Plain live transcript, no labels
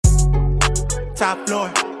top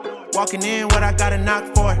floor. Walking in, what I gotta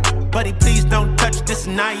knock for. Buddy, please don't touch, this is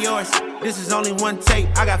not yours. This is only one tape,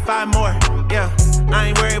 I got 5 more. Yeah, I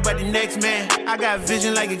ain't worried about the next man. I got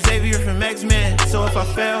vision like Xavier from X-Men. So if I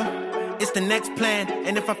fail, it's the next plan.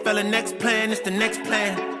 And if I fail the next plan, it's the next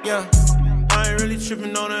plan. Yeah, I ain't really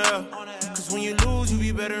tripping on the L. Cause when you lose, you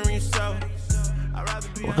be better on yourself.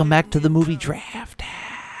 Welcome back to the movie Draft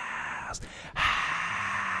House.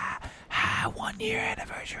 1 year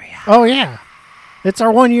anniversary. Oh, yeah. It's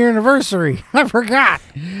our 1 year anniversary. I forgot.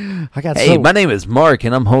 Hey, my name is Mark,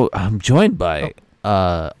 and I'm joined by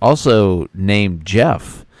also named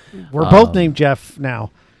Jeff. We're both named Jeff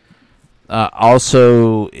now.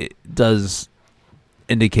 Also, it does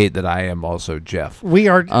indicate that I am also Jeff. We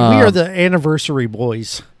are the anniversary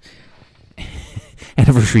boys.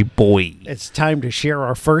 Anniversary boy. It's time to share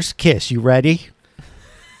our first kiss. You ready?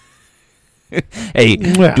 Hey,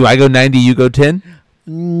 do I go 90? You go 10?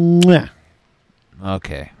 Mwah.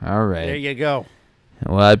 Okay, all right. There you go.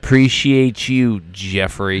 Well, I appreciate you,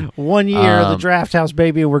 Jeffrey. 1 year of the Draft House,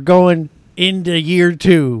 baby. We're going into year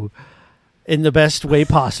 2 in the best way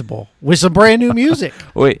possible with some brand new music.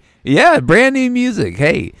 Wait, yeah, brand new music.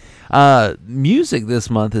 Hey, music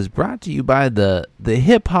this month is brought to you by the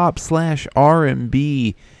hip hop /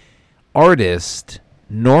 R&B artist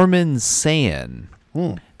Norman San.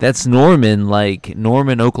 That's Norman, like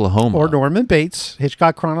Norman, Oklahoma, or Norman Bates,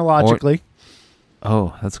 Hitchcock chronologically.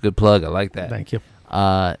 Oh, that's a good plug. I like that. Thank you.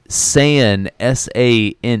 Sann,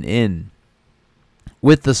 SANN,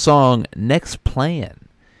 with the song Next Plan.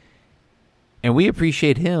 And we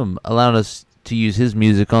appreciate him allowing us to use his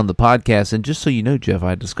music on the podcast. And just so you know, Jeff,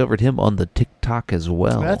 I discovered him on the TikTok as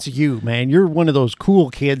well. That's you, man. You're one of those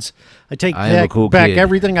cool kids. I take am a cool back kid.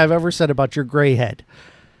 Everything I've ever said about your gray head.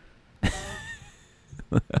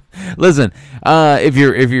 Listen, if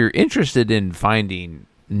you're interested in finding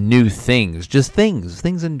new things, just things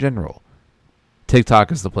in general,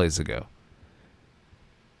 TikTok is the place to go.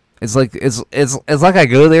 It's like I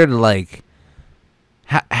go there to like,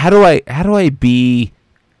 how do I be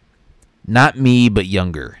not me but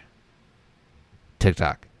younger?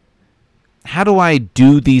 TikTok. How do I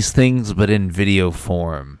do these things but in video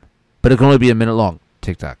form? But it can only be a minute long.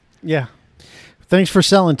 TikTok. Yeah. Thanks for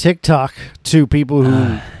selling TikTok to people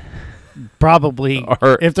who probably,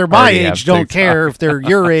 if they're my age, don't care. If they're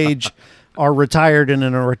your age, are retired and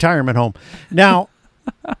in a retirement home. Now,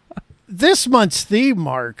 this month's theme,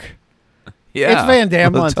 Mark, it's Van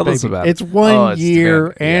Damme month, tell baby. us about It's it. 1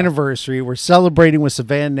 year anniversary. We're celebrating with the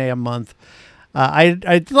Van Damme month.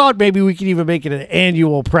 I thought maybe we could even make it an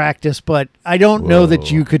annual practice, but I don't know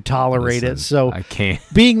that you could tolerate it. So I can't.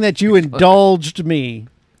 Being that you indulged me,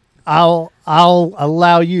 I'll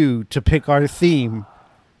allow you to pick our theme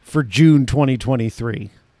for June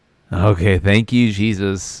 2023. Okay, thank you,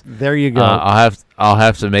 Jesus. There you go. I'll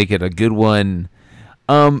have to make it a good one.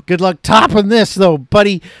 Good luck topping this, though,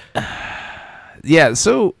 buddy. Yeah.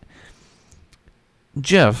 So,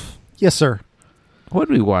 Jeff. Yes, sir. What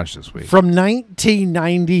did we watch this week? From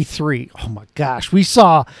 1993. Oh my gosh, we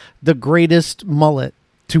saw the greatest mullet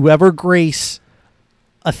to ever grace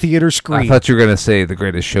a theater screen. I thought you were going to say The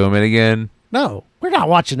Greatest Showman again. No, we're not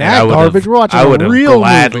watching that garbage. We're watching I a would have real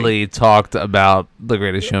gladly movie. talked about The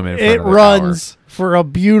Greatest Showman. For It another runs hour. for a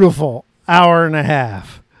beautiful hour and a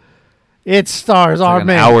half. It stars It's our like an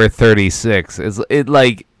man. hour 36.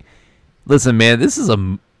 Listen, man, this is a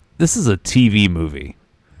TV movie.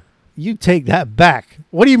 You take that back.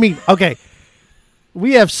 What do you mean? Okay,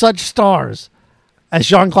 we have such stars as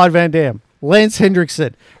Jean-Claude Van Damme, Lance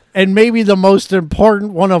Hendrickson, and maybe the most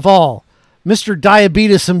important one of all, Mr.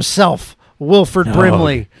 Diabetes himself, Wilford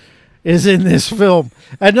Brimley, is in this film.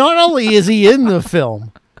 And not only is he in the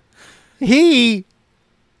film, he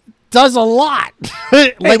does a lot.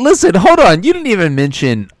 Hey, listen, hold on. You didn't even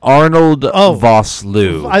mention Arnold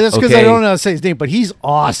Vosloo. That's because I don't know how to say his name, but he's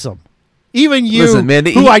awesome. Even you, listen, man,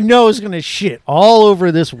 who I know is going to shit all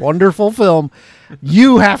over this wonderful film,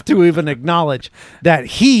 you have to even acknowledge that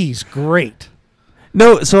he's great.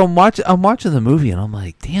 No, so I'm watching the movie, and I'm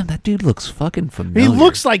like, damn, that dude looks fucking familiar. He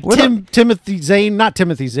looks like Timothy Zane, not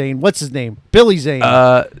Timothy Zane. What's his name? Billy Zane.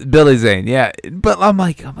 Billy Zane, yeah. But I'm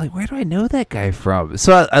like, where do I know that guy from?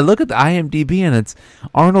 So I look at the IMDb, and it's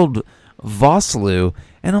Arnold Vosloo,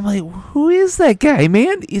 and I'm like, who is that guy,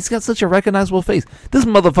 man? He's got such a recognizable face. This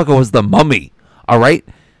motherfucker was the Mummy, all right?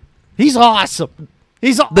 He's awesome.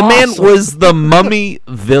 The man was the Mummy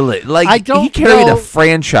villain. Like, he carried a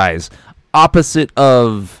franchise opposite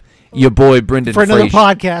of your boy Brendan Fraser. Friend of the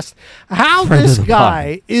podcast. How this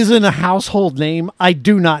guy isn't a household name, I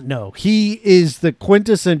do not know. He is the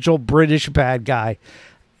quintessential British bad guy.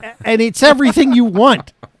 And it's everything you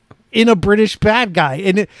want. in a British bad guy.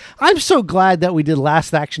 And I'm so glad that we did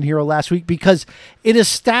Last Action Hero last week because it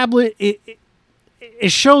established it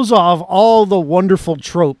shows off all the wonderful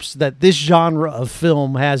tropes that this genre of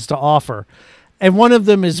film has to offer. And one of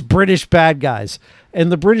them is British bad guys.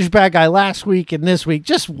 And the British bad guy last week and this week,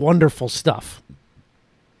 just wonderful stuff.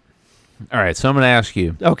 All right, so I'm going to ask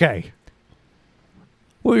you, Okay.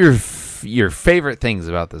 what are your favorite things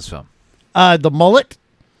about this film? The mullet.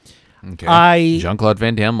 Okay. Jean-Claude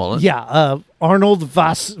Van Damme mullet. Yeah, Arnold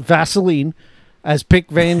Vaseline as Pick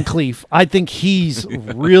Van Cleef. I think he's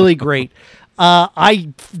really great.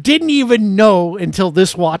 I didn't even know until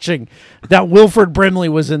this watching that Wilford Brimley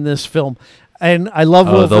was in this film. And I love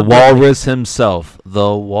Wilford the Brimley. Walrus himself.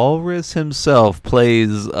 The Walrus himself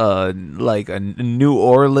plays like a New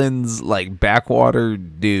Orleans like backwater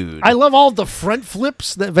dude. I love all the front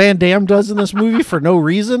flips that Van Damme does in this movie for no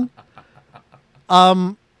reason.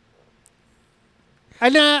 And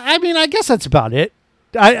I mean, I guess that's about it.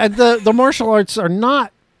 The martial arts are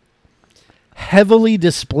not heavily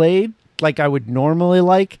displayed like I would normally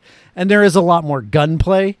like, and there is a lot more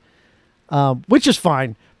gunplay, which is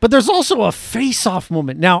fine. But there's also a face-off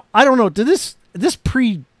moment. Now, I don't know. This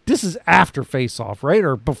is after face-off, right,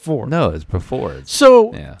 or before? No, it's before.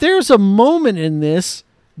 So there's a moment in this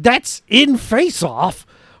that's in face-off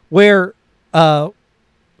where Mr.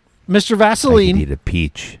 Vaseline. I could eat a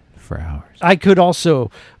peach for hours. I could also,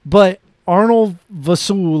 but Arnold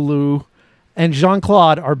Vasilou and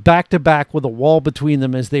Jean-Claude are back-to-back with a wall between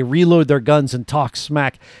them as they reload their guns and talk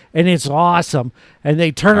smack. And it's awesome. And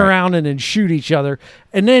they turn around and then shoot each other.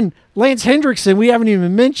 And then Lance Hendrickson, we haven't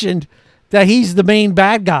even mentioned that he's the main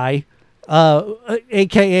bad guy,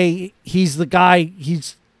 a.k.a. he's the guy,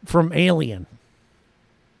 he's from Alien.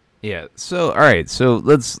 Yeah, so, all right, so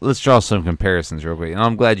let's draw some comparisons real quick. And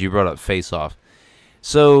I'm glad you brought up Face Off.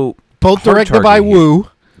 So both directed by Woo.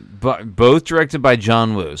 Both directed by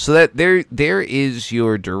John Woo. So that there is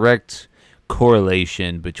your direct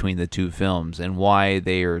correlation between the two films and why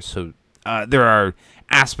they are so. There are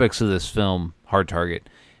aspects of this film, Hard Target,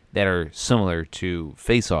 that are similar to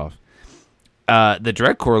Face Off. The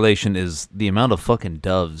direct correlation is the amount of fucking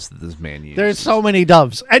doves that this man uses. There's so many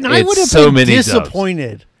doves, and I would have been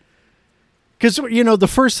disappointed because the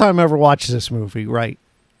first time I ever watched this movie, right?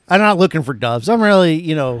 I'm not looking for doves. I'm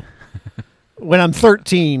really, when I'm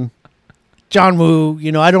 13, John Woo,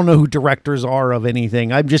 I don't know who directors are of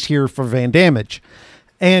anything. I'm just here for Van Damage.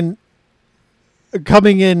 And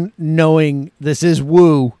coming in knowing this is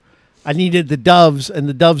Woo, I needed the doves, and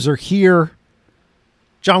the doves are here.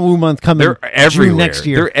 John Woo month coming June next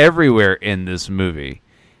year. They're everywhere in this movie.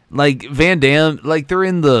 Like Van Damme, like they're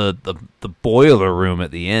in the boiler room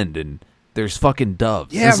at the end, and there's fucking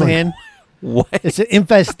doves. Yeah, man. Like, what? It's an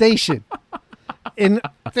infestation. And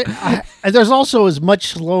there's also as much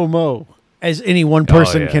slow-mo as any one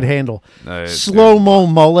person can handle. Slow-mo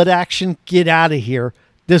mullet action, get out of here.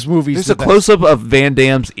 This movie's There's a close-up of Van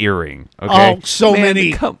Damme's earring. Okay? Oh, so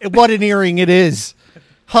many. What an earring it is.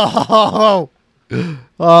 Oh.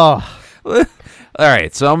 All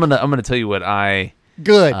right, so I'm gonna tell you what I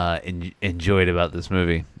enjoyed about this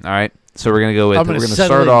movie. All right, so we're gonna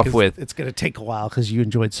start off with. It's gonna take a while because you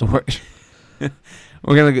enjoyed so much.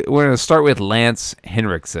 We're gonna start with Lance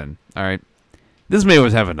Henriksen. All right, this man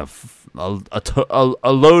was having a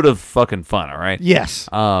load of fucking fun. All right. Yes.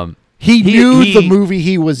 He knew the movie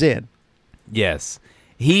he was in. Yes.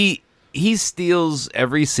 He steals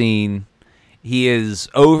every scene. He is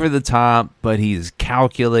over the top, but he's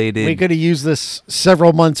calculated. We could have used this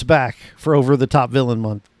several months back for Over the Top Villain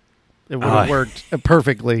Month. It would have worked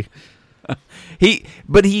perfectly.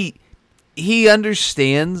 He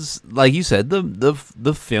understands, like you said,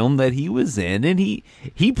 the film that he was in, and he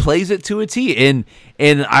plays it to a T. And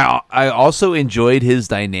I also enjoyed his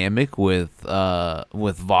dynamic with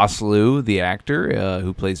Vosloo, the actor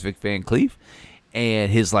who plays Vic Van Cleef,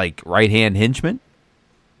 and his like right hand henchman,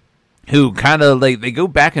 who kind of like they go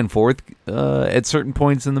back and forth at certain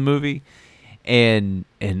points in the movie, and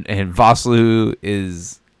Vosloo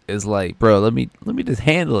is like, bro, let me just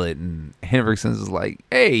handle it, and Henriksen's is like,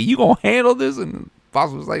 hey, you gonna handle this? And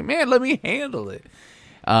Vosloo's like, man, let me handle it.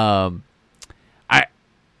 I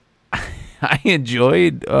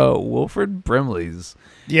enjoyed Wilford Brimley's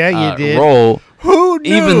you did role. Who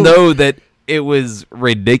knew? Even though that it was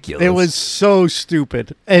ridiculous. It was so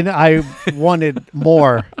stupid, and I wanted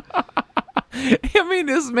more. I mean,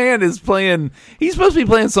 this man is playing. He's supposed to be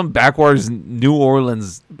playing some backwards New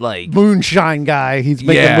Orleans like moonshine guy. He's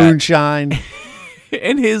making moonshine,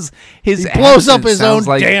 and he blows up his own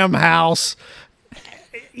damn house.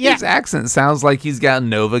 His accent sounds like he's got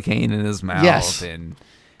Novocaine in his mouth, yes. and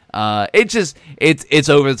It's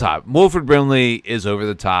over the top. Wilford Brimley is over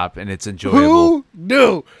the top, and it's enjoyable. Who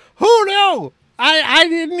knew? Who knew? I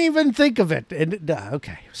didn't even think of it. And,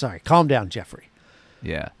 okay, sorry. Calm down, Jeffrey.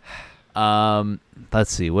 Yeah.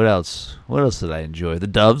 Let's see. What else? What else did I enjoy? The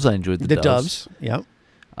Doves. I enjoyed the Doves. Yep.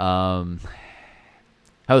 So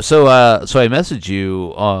I messaged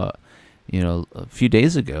you, a few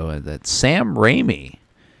days ago that Sam Raimi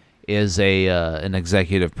is an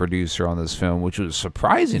executive producer on this film, which was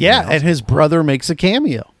surprising. Yeah, and his brother makes a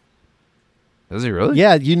cameo. Does he really?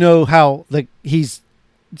 Yeah, you know how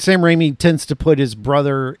Sam Raimi tends to put his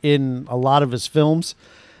brother in a lot of his films.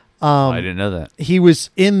 I didn't know that. He was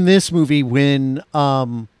in this movie when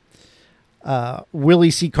Willie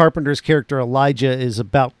C. Carpenter's character Elijah is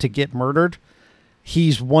about to get murdered.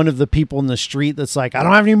 He's one of the people in the street that's like, I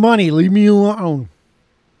don't have any money. Leave me alone.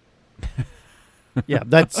 Yeah,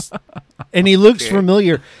 and he looks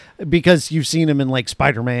familiar because you've seen him in like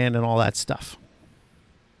Spider-Man and all that stuff.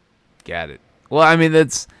 Got it. Well, I mean,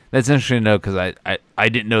 that's interesting to know because I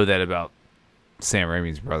didn't know that about Sam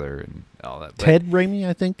Raimi's brother and all that. But Ted Raimi,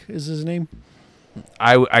 I think, is his name.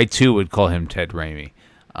 I too would call him Ted Raimi.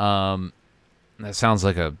 That sounds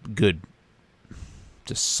like a good,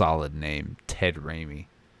 just solid name, Ted Raimi.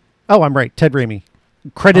 Oh, I'm right, Ted Raimi,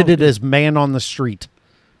 credited as Man on the Street.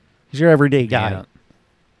 He's your everyday guy.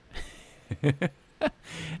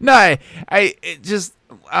 No, it just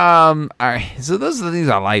all right. So those are the things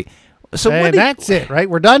I like. So and that's it, right?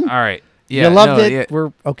 We're done. All right. Yeah, you loved it. Yeah.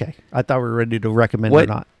 We're okay. I thought we were ready to recommend or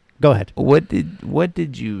not. Go ahead. What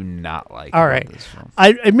did you not like All about right. this film?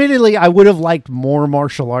 Admittedly, I would have liked more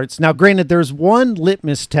martial arts. Now, granted, there's one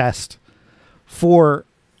litmus test for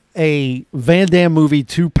a Van Damme movie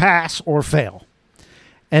to pass or fail,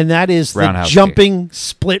 and that is Roundhouse the jumping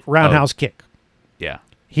split roundhouse kick. Yeah.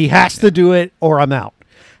 He has to do it or I'm out.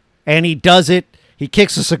 And he does it. He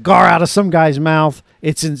kicks a cigar out of some guy's mouth.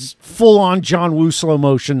 It's in full-on John Woo slow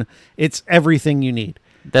motion. It's everything you need.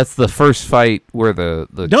 That's the first fight where the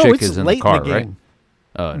chick is in the car, right?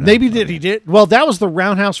 Oh, no. Maybe he did. Well, that was the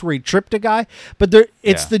roundhouse where he tripped a guy, but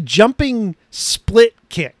it's the jumping split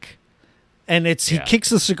kick, and he kicks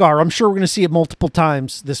the cigar. I'm sure we're going to see it multiple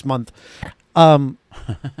times this month.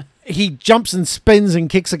 He jumps and spins and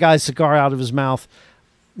kicks a guy's cigar out of his mouth.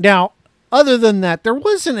 Now, other than that, there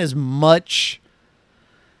wasn't as much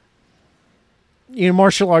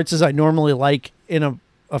martial arts as I normally like in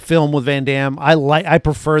a film with Van Damme. I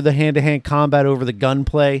prefer the hand-to-hand combat over the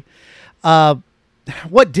gunplay.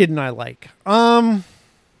 What didn't I like? I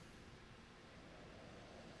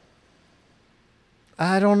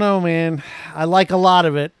don't know, man. I like a lot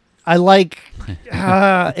of it. I like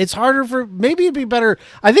it's harder for maybe it'd be better.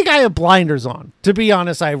 I think I have blinders on. To be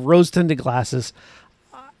honest, I have rose-tinted glasses.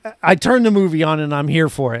 I turn the movie on and I'm here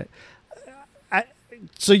for it.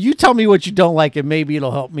 So you tell me what you don't like and maybe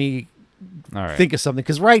it'll help me think of something.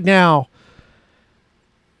 Because right now,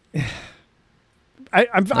 I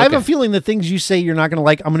have a feeling the things you say you're not going to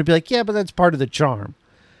like, I'm going to be like, yeah, but that's part of the charm.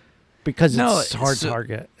 Because it's hard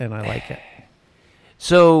target and I like it.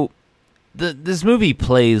 So this movie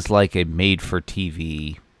plays like a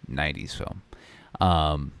made-for-TV 90s film.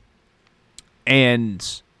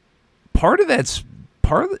 And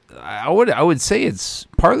I would say it's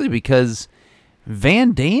partly because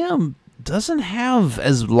Van Damme doesn't have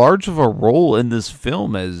as large of a role in this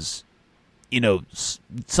film as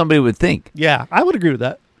somebody would think. Yeah, I would agree with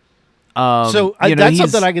that. That's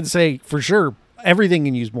something I can say for sure. Everything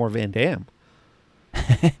can use more Van Damme.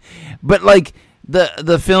 But like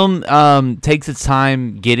the film takes its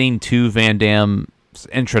time getting to Van Damme's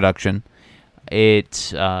introduction.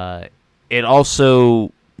 It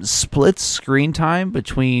also splits screen time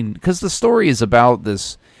between, because the story is about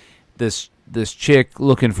this chick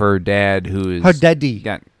looking for her dad who is her daddy.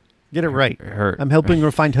 Get it right. I'm helping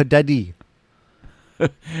her find her daddy.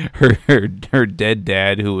 her dead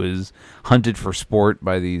dad who was hunted for sport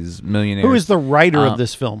by these millionaires. Who is the writer of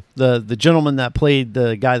this film? The gentleman that played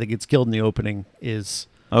the guy that gets killed in the opening is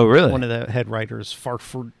really one of the head writers.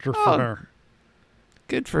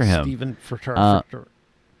 Good for him. Stephen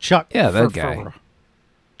Chuck. Yeah, that guy.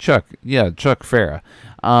 Chuck Farah.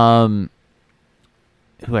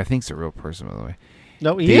 Who I think's a real person, by the way.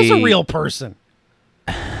 No, he is a real person.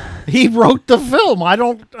 He wrote the film. I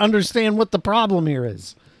don't understand what the problem here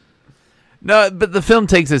is. No, but the film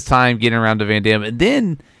takes its time getting around to Van Damme, and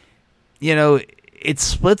then, it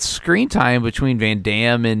splits screen time between Van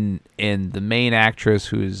Damme and the main actress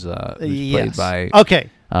who's played by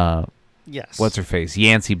yes. What's her face?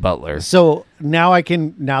 Yancey Butler. So now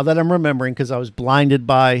that I'm remembering, because I was blinded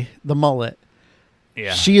by the mullet.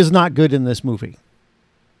 Yeah. She is not good in this movie.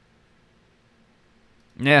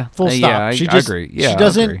 Yeah. Full stop. Yeah, I agree. Yeah, she I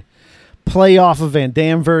doesn't agree. play off of Van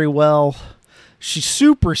Damme very well. She's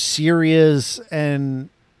super serious, and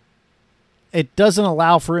it doesn't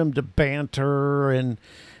allow for him to banter. And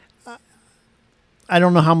I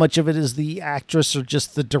don't know how much of it is the actress or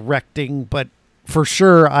just the directing, but for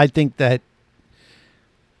sure, I think that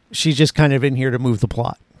she's just kind of in here to move the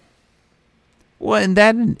plot. Well, and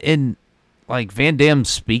that in like Van Damme's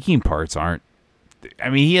speaking parts aren't. I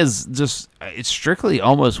mean, he has just it's strictly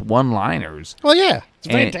almost one-liners. Well, yeah, it's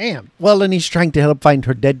Van And- Damme. Well, and he's trying to help find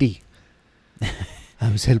her daddy.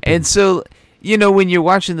 I was helping. And so, when you're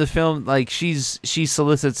watching the film, like she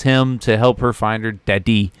solicits him to help her find her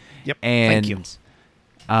daddy. Yep. And, Thank you.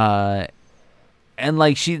 And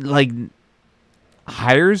like she like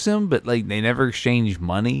hires him, but like they never exchange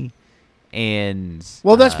money. And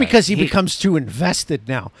Well, that's because he becomes too invested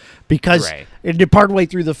now. Because Right. in the partway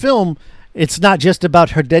through the film, it's not just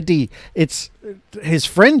about her daddy. It's his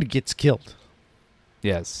friend gets killed.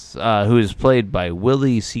 Yes, who is played by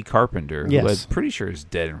Willie C. Carpenter, who Yes. I'm pretty sure is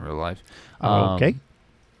dead in real life. Okay.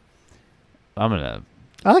 I'm gonna.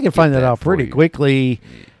 I can find that that out for pretty you. quickly.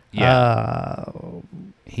 Yeah,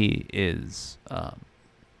 he is.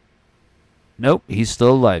 Nope, he's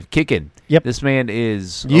still alive, kicking. Yep. This man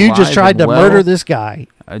is. You just alive tried and to well. murder this guy.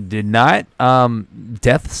 I did not.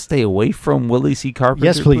 Death, stay away from Willie C. Carpenter.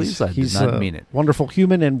 Yes, please. I He's did not a mean it. wonderful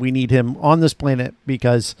human, and we need him on this planet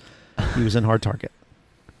because he was in Hard Target.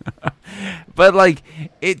 But like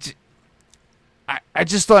it, I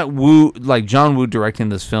just thought John Woo directing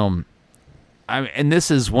this film, and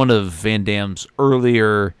this is one of Van Damme's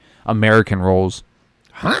earlier American roles,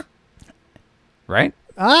 Huh? right?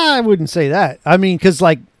 I wouldn't say that. I mean, because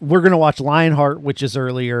like we're gonna watch Lionheart, which is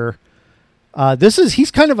earlier.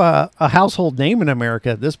 He's kind of a household name in America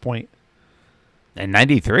at this point. In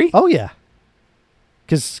 '93. Oh yeah,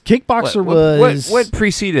 because Kickboxer what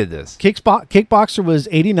preceded this? Kickboxer was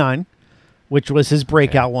 89, which was his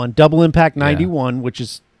breakout one. Double Impact 91, which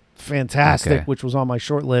is fantastic, Okay. which was on my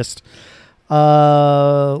short list.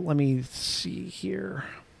 Let me see here.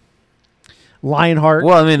 Lionheart,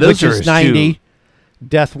 Well, I mean, those which are is his 90. two.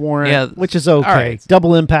 Death Warrant, Yeah, which is okay. all right.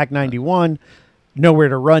 Double Impact 91. Nowhere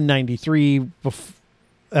to Run 93.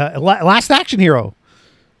 Last Action Hero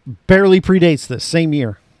barely predates this, same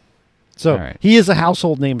year. So All right. he is a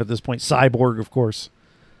household name at this point. Cyborg, of course.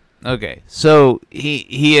 Okay, so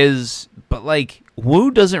he is, but like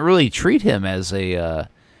Woo doesn't really treat him as a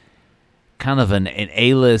kind of an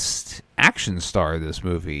A-list action star. This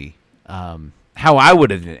movie, how I would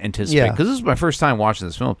have anticipated, Yeah. because this is my first time watching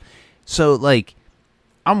this film. So like,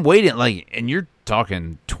 I'm waiting, like, and you're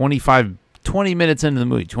talking 20 minutes into the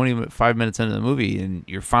movie, 25 minutes into the movie, and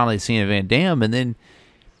you're finally seeing Van Damme, and then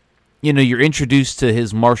you're introduced to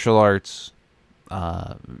his martial arts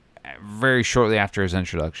very shortly after his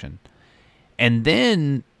introduction. And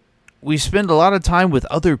then we spend a lot of time with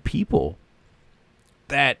other people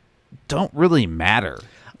that don't really matter.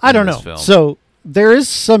 I in don't this know. film. So there is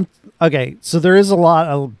some. Okay, so there is a lot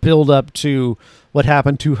of build up to what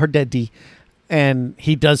happened to her daddy, and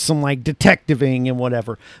he does some like detectiving and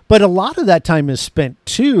whatever. But a lot of that time is spent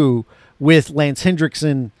too with Lance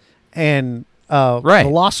Hendrickson and Right.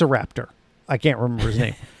 Velociraptor. I can't remember his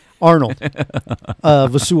name. Arnold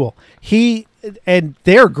Vasul. And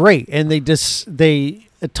they're great, and they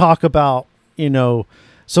talk about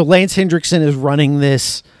So Lance Hendrickson is running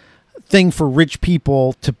this thing for rich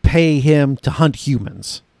people to pay him to hunt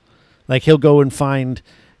humans. Like he'll go and find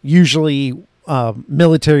usually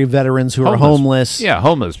military veterans who are homeless. Yeah,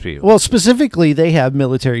 homeless people. Well, specifically, they have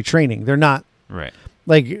military training. They're not right.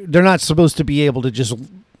 they're not supposed to be able to just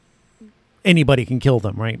anybody can kill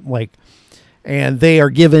them, right? And they are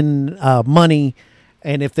given money,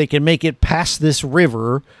 and if they can make it past this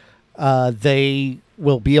river, they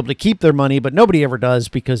will be able to keep their money. But nobody ever does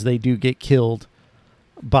because they do get killed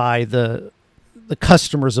by the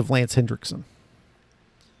customers of Lance Hendrickson.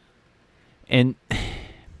 And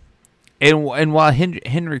while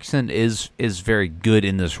Hendrickson is very good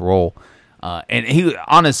in this role, and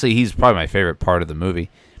he's probably my favorite part of the movie.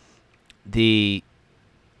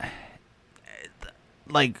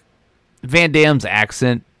 Like Van Damme's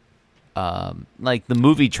accent, like the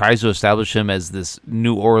movie tries to establish him as this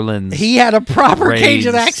New Orleans. He had a proper raised-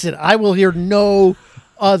 Cajun accent. I will hear no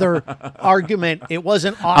other argument. It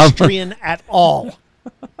wasn't Austrian at all.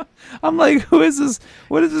 I'm like, who is this?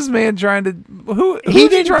 What is this man trying to? Who He is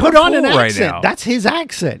didn't trying put to on an fool right accent. now? That's his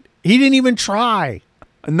accent. He didn't even try.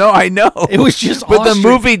 No, I know. It was just but Austrian. the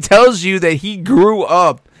movie tells you that he grew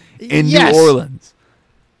up in Yes. New Orleans.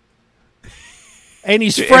 And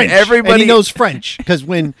he's And French. everybody- And he knows French because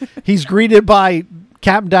when he's greeted by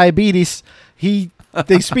Captain Diabetes, he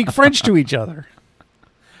They speak French to each other.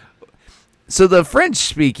 So the French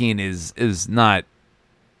speaking is not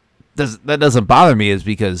that doesn't bother me, is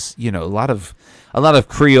because a lot of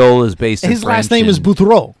Creole is based in His French. last name is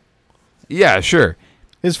Boutreau. Yeah, sure.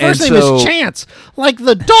 His first And name so- is Chance, like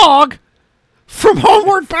the dog from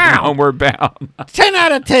Homeward Bound. Homeward Bound. 10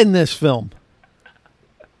 out of 10 this film.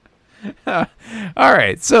 All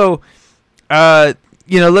right, so let's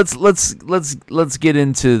get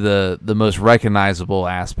into the most recognizable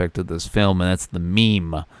aspect of this film, and that's the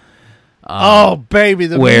meme. Oh, baby,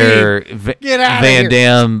 the Where meme. Get outta Van here.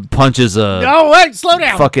 Damme punches a No, wait, slow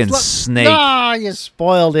down. fucking snake. Ah, you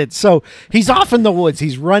spoiled it. So he's off in the woods.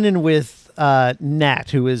 He's running with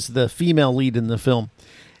Nat, who is the female lead in the film.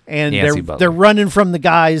 And Nancy Butler. they're running from the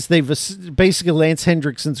guys. Basically, Lance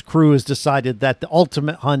Hendrickson's crew has decided that the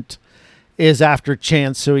ultimate hunt is after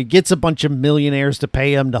Chance. So he gets a bunch of millionaires to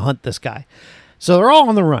pay him to hunt this guy. So they're all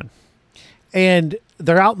on the run. And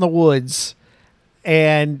they're out in the woods.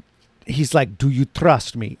 And he's like, "Do you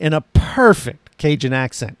trust me?" in a perfect Cajun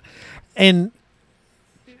accent. And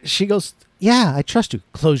she goes, "Yeah, I trust you.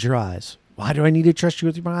 Close your eyes." "Why do I need to trust you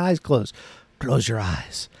with my eyes closed?" "Close your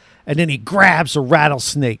eyes." And then he grabs a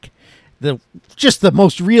rattlesnake, just the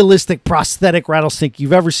most realistic prosthetic rattlesnake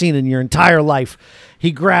you've ever seen in your entire life.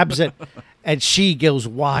 He grabs it, and she goes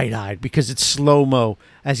wide-eyed because it's slow-mo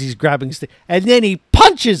as he's grabbing the snake. And then he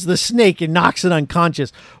punches the snake and knocks it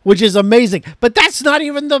unconscious, which is amazing. But that's not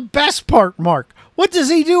even the best part, Mark. What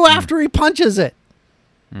does he do after he punches it?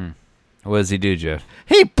 What does he do, Jeff?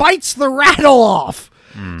 He bites the rattle off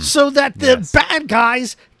so that the Yes. bad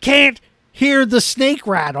guys can't hear the snake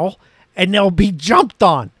rattle and they'll be jumped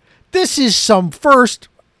on. This is some first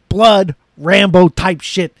blood Rambo type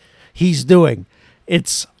shit he's doing.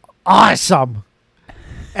 It's awesome.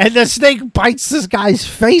 And the snake bites this guy's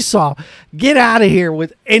face off. Get out of here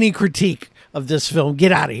with any critique of this film.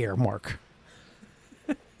 Get out of here, Mark.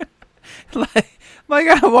 My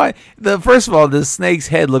God, why? First of all, the snake's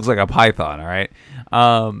head looks like a python. All right,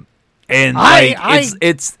 and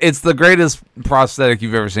it's the greatest prosthetic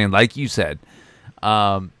you've ever seen, like you said.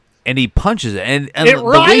 And he punches it, and It the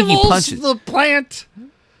way he rivals punches. the plant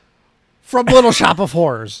from Little Shop of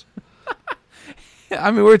Horrors.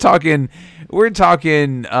 I mean, we're talking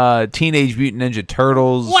Teenage Mutant Ninja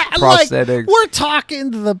Turtles prosthetics. We're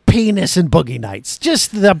talking the penis and Boogie Nights.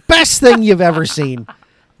 Just the best thing you've ever seen.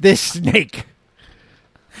 This snake.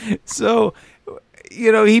 So,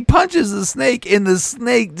 he punches the snake, and the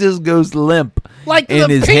snake just goes limp Like in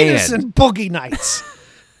the his penis hand. and Boogie Nights.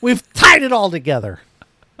 We've tied it all together.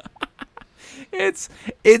 It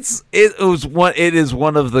is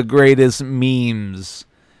one of the greatest memes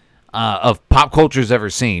of pop culture's ever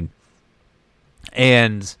seen,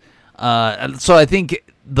 and so I think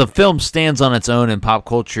the film stands on its own in pop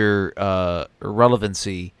culture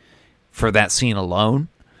relevancy for that scene alone.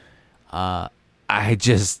 I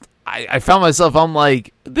found myself, I'm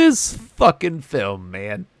like, this fucking film,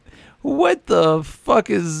 man. What the fuck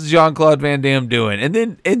is Jean-Claude Van Damme doing? And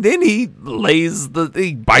then he bites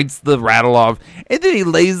the rattle off, and then he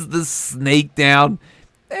lays the snake down,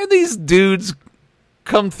 and these dudes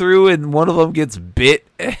come through, and one of them gets bit.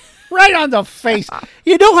 Right on the face.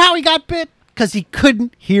 You know how he got bit? Because he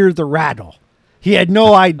couldn't hear the rattle. He had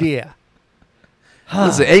no idea.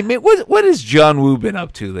 Listen, hey man, what has John Woo been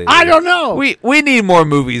up to lately? I don't know. We need more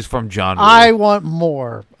movies from John Woo. I want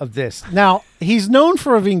more of this. Now, he's known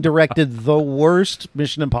for having directed the worst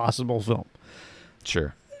Mission Impossible film.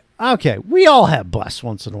 Sure. Okay, we all have busts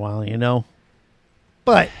once in a while,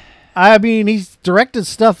 But, I mean, he's directed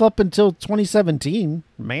stuff up until 2017.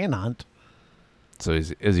 Manhunt, So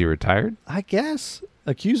is he retired? I guess.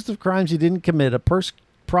 Accused of crimes he didn't commit. A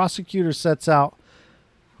prosecutor sets out.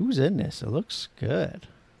 Who's in this? It looks good.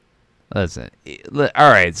 Listen, all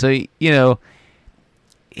right. So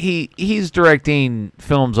he's directing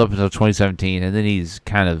films up until 2017, and then he's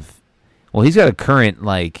he's got a current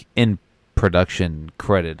in production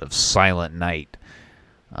credit of Silent Night.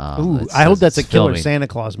 Ooh, I hope that's a killer Santa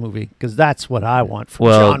Claus movie, because that's what I want from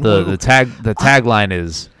John Woo. the tagline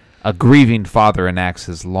is, "A grieving father enacts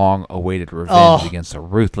his long-awaited revenge against a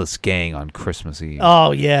ruthless gang on Christmas Eve."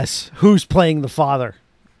 Oh, yes. Who's playing the father?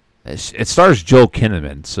 It stars Joel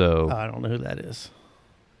Kinnaman, so I don't know who that is.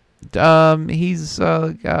 he's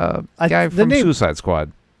a guy the from name- Suicide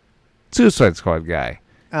Squad. Suicide Squad guy.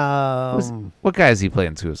 What guy is he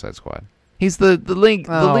playing Suicide Squad? He's the lead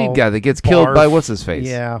guy that gets killed by what's his face.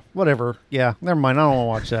 Yeah, whatever. Yeah, never mind. I don't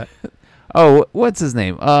want to watch that. Oh, what's his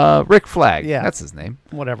name? Rick Flag. Yeah. That's his name.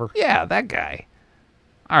 Whatever. Yeah, that guy.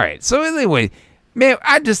 All right. So anyway, man,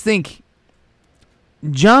 I just think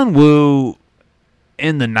John Woo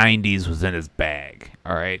in the 90s was in his bag.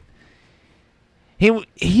 All right. He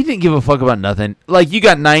didn't give a fuck about nothing. Like you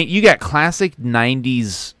got classic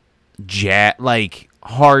 90s jazz, like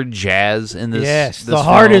hard jazz in this. Yes, this the film.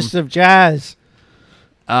 hardest of jazz.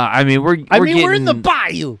 I mean, we're in the getting-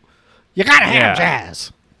 bayou. You gotta have Yeah.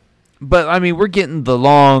 jazz. But I mean, we're getting the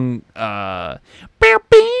long. Yeah,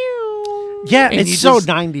 and it's you so just-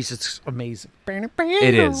 90s. It's amazing.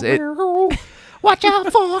 It is. Watch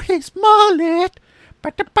out for his mullet.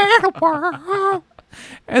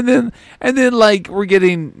 And then like we're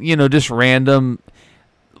getting just random.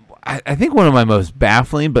 I think one of my most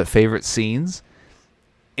baffling but favorite scenes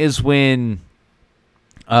is when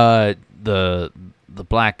the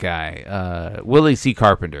black guy Willie C.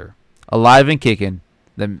 Carpenter, alive and kicking.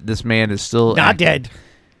 This man is still Not active. dead.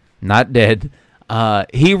 Not dead.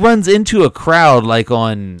 He runs into a crowd like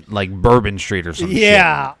on Bourbon Street or something.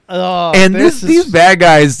 Yeah. Oh, And these bad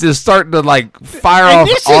guys just starting to like fire And off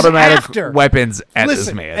this is automatic after. weapons at this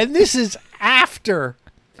Listen, man. and this is after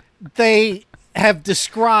they have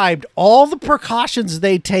described all the precautions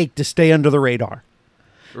they take to stay under the radar.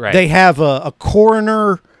 Right. They have a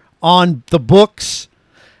coroner on the books.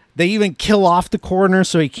 They even kill off the coroner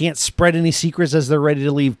so he can't spread any secrets as they're ready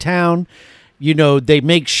to leave town. They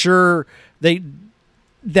make sure that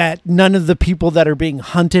none of the people that are being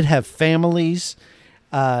hunted have families.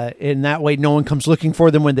 In that way, no one comes looking for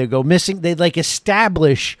them when they go missing. They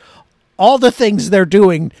establish all the things they're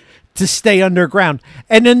doing to stay underground.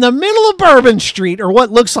 And in the middle of Bourbon Street, or what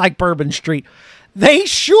looks like Bourbon Street, they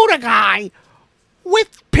shoot a guy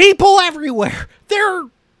with people everywhere. They're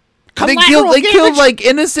They collateral killed damage like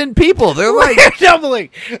innocent people. They're like,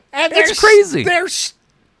 randomly. And It's crazy.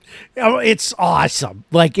 It's awesome.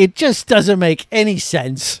 Like, it just doesn't make any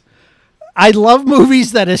sense. I love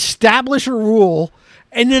movies that establish a rule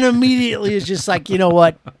and then immediately it's just like, you know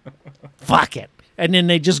what? Fuck it. And then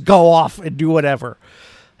they just go off and do whatever.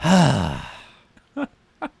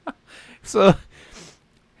 so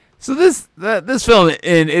this film,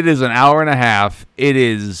 and it is an hour and a half. It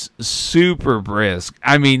is super brisk.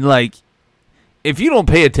 I mean, like, if you don't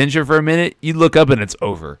pay attention for a minute, you look up and it's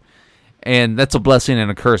over. And that's a blessing and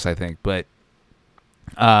a curse, I think. But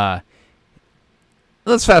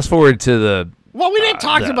let's fast forward to the... Well, we didn't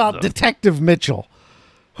talk about Detective Mitchell,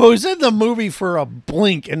 who's in the movie for a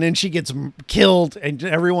blink, and then she gets killed, and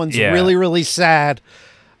everyone's really, really sad.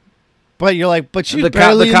 But you're like, but she's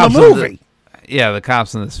barely in the movie. The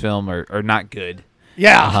cops in this film are not good.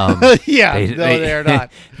 Yeah, yeah, they're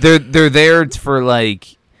not. They're there for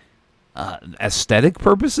like aesthetic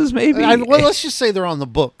purposes, maybe. Well, let's just say they're on the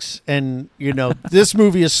books, and this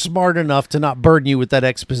movie is smart enough to not burden you with that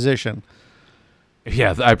exposition.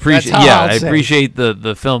 Yeah, I appreciate. That's how I'll I say. appreciate the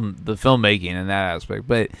filmmaking in that aspect,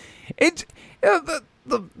 but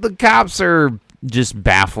the cops are just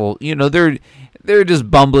baffled. They're just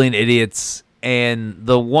bumbling idiots, and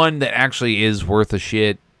the one that actually is worth a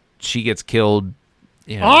shit, she gets killed.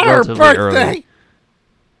 On her relatively birthday. early.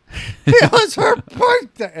 It was her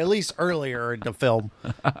birthday. At least earlier in the film,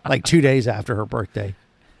 like 2 days after her birthday.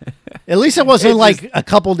 At least it wasn't like a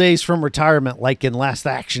couple days from retirement, like in Last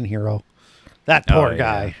Action Hero. That poor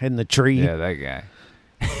guy in the tree. Yeah, that guy.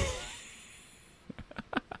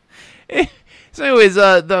 So, anyways,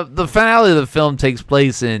 the finale of the film takes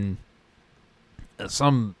place in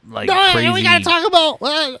some crazy we gotta talk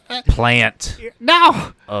about plant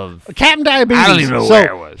no of. Captain Diabetes. I don't even know so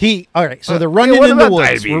where it was. All right, so they're running what in the about woods.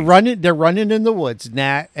 Diabetes? They're running in the woods.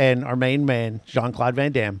 Nat and our main man, Jean-Claude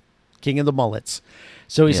Van Damme, king of the mullets.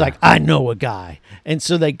 So he's Yeah. like, I know a guy, and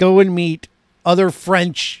so they go and meet other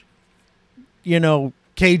French,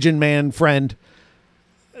 Cajun man friend,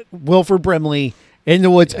 Wilford Brimley, in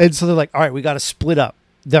the woods. And so they're like, all right, we got to split up.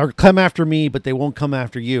 They'll come after me, but they won't come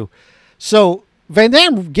after you. So Van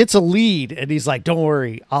Damme gets a lead, and he's like, don't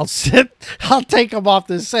worry, I'll take him off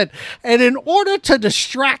this set. And in order to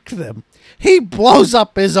distract them, he blows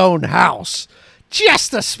up his own house.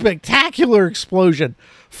 Just a spectacular explosion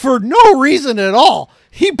for no reason at all.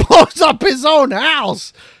 He blows up his own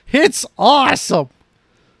house. It's awesome.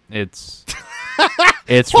 It's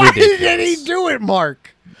Why ridiculous. did he do it, Mark?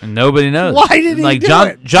 Nobody knows. Why did he do John,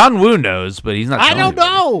 it? John Woo knows, but he's not. I telling don't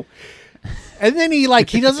anybody. know. And then he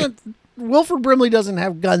doesn't. Wilford Brimley doesn't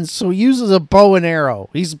have guns, so he uses a bow and arrow.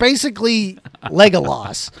 He's basically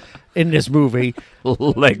Legolas in this movie.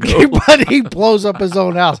 Lego. But he blows up his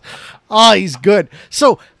own house. Oh, he's good.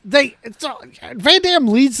 So Van Damme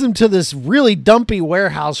leads them to this really dumpy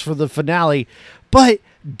warehouse for the finale, but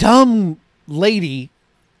dumb lady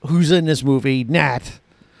who's in this movie, Nat,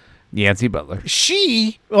 Yancy Butler.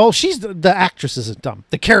 she's the actress isn't dumb.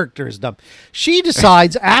 The character is dumb. She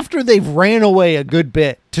decides after they've ran away a good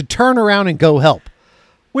bit to turn around and go help.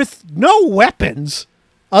 with no weapons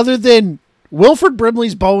other than Wilford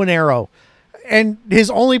Brimley's bow and arrow and his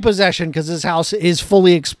only possession because his house is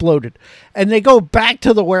fully exploded. And they go back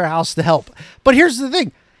to the warehouse to help. But here's the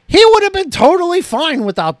thing. He would have been totally fine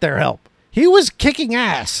without their help. He was kicking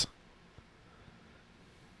ass.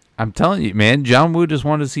 I'm telling you, man, John Woo just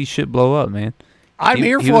wanted to see shit blow up, man. I'm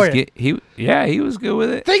here for it. He was good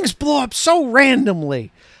with it. Things blow up so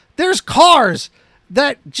randomly. There's cars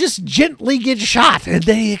that just gently get shot and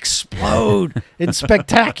they explode in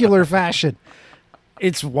spectacular fashion.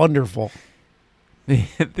 It's wonderful.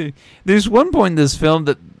 There's one point in this film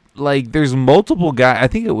that, like, there's multiple guys. I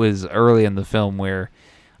think it was early in the film where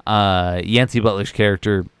Yancey Butler's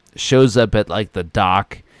character shows up at, like, the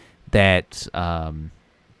dock that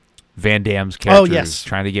Van Damme's character is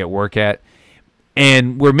trying to get work at.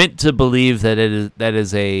 And we're meant to believe that that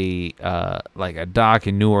is a like a dock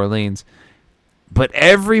in New Orleans, but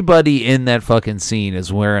everybody in that fucking scene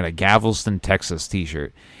is wearing a Galveston, Texas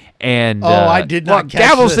T-shirt. And I did not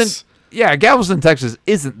catch this. Yeah, Galveston, Texas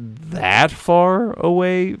isn't that far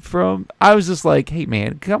away from. I was just like, hey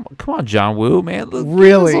man, come on, John Woo, man.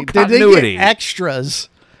 Really? Did they get extras?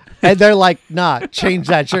 And they're like, nah, change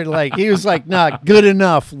that shirt. Like, he was like, nah, good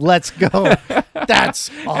enough. Let's go.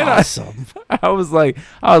 That's awesome. I was like,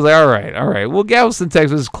 all right. Well, Galveston,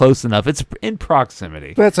 Texas is close enough. It's in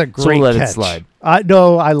proximity. That's a great so we'll let catch. it slide.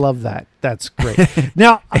 No, I love that. That's great.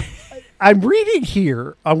 Now, I'm reading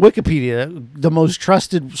here on Wikipedia, the most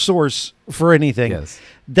trusted source for anything,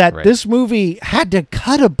 that this movie had to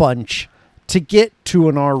cut a bunch to get to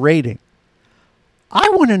an R rating. I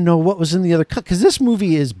want to know what was in the other cut, because this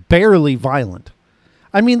movie is barely violent.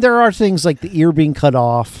 I mean, there are things like the ear being cut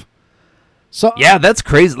off. So yeah, that's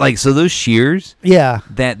crazy. Like, so those shears,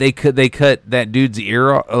 that they cut that dude's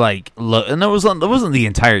ear off, like, and it wasn't the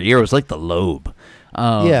entire ear. It was like the lobe.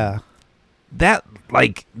 That,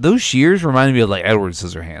 like, those shears reminded me of, like, Edward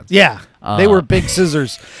Scissorhands. Yeah, they were big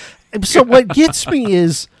scissors. So what gets me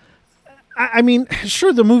is, I mean,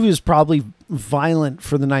 sure, the movie is probably violent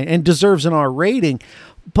for the night and deserves an R rating,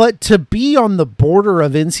 but to be on the border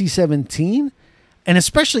of NC-17, and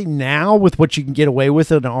especially now with what you can get away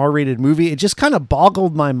with in an R-rated movie, it just kind of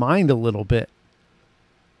boggled my mind a little bit.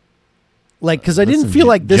 Like, because I didn't feel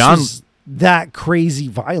like this was that crazy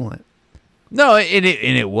violent. No, and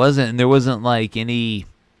it wasn't. And there wasn't like any.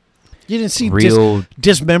 You didn't see real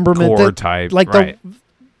dismemberment gore type, like right.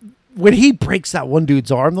 When he breaks that one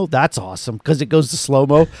dude's arm, though, that's awesome because it goes to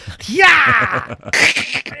slow-mo. Yeah!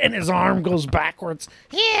 And his arm goes backwards.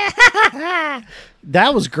 Yeah!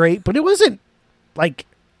 That was great, but it wasn't like,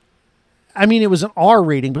 I mean, it was an R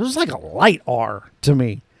rating, but it was like a light R to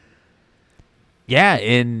me. Yeah,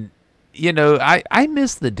 and, you know, I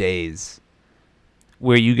miss the days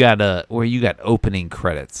where you got opening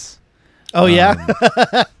credits. Oh, yeah?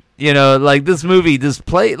 You know, like this movie,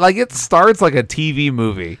 like it starts like a TV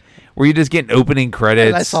movie. Where you just getting opening credits.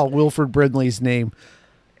 And I saw Wilford Brimley's name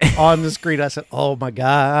on the screen. I said, oh my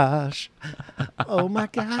gosh. Oh my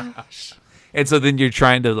gosh. And so then you're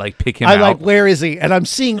trying to like pick him I'm out. like, where is he? And I'm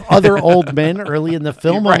seeing other old men early in the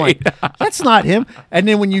film. I'm like, that's not him. And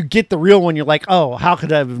then when you get the real one, you're like, oh, how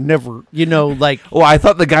could I have never, you know, like. Oh, I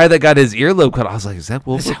thought the guy that got his earlobe cut, I was like, is that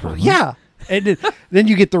Wilford Brimley? Yeah. And then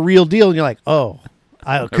you get the real deal and you're like, oh,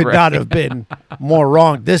 I could not have been more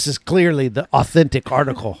wrong. This is clearly the authentic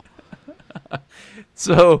article.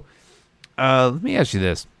 So, let me ask you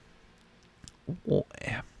this: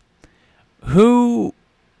 Who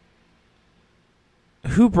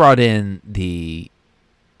brought in the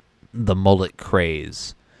mullet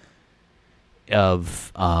craze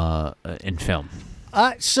of in film?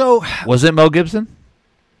 So was it Mel Gibson?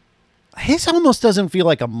 His almost doesn't feel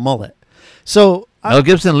like a mullet. So Mel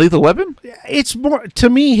Gibson, Lethal Weapon. It's more, to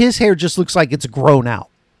me, his hair just looks like it's grown out.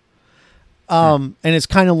 And it's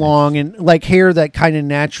kind of long and like hair that kind of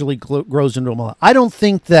naturally grows into a mullet. I don't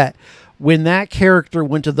think that when that character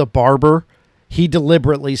went to the barber, he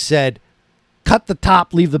deliberately said, cut the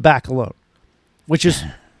top, leave the back alone, which is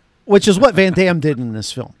what Van Damme did in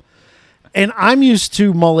this film. And I'm used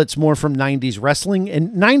to mullets more from 90s wrestling,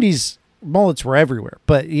 and 90s mullets were everywhere.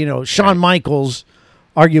 But, you know, Shawn Michaels,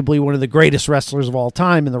 arguably one of the greatest wrestlers of all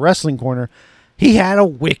time in the wrestling corner, he had a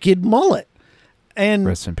wicked mullet. And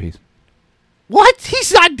rest in peace. What?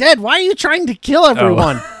 He's not dead. Why are you trying to kill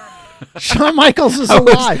everyone? Shawn Michaels is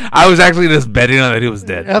alive. I was actually just betting on that he was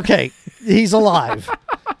dead. Okay, he's alive.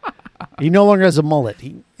 He no longer has a mullet.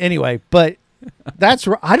 Anyway, but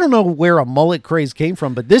I don't know where a mullet craze came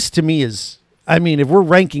from, but this to me is, I mean, if we're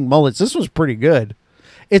ranking mullets, this was pretty good.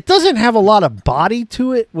 It doesn't have a lot of body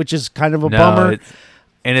to it, which is kind of a bummer.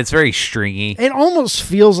 and it's very stringy. It almost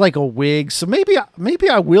feels like a wig. So maybe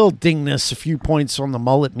I will ding this a few points on the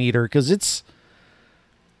mullet meter because it's.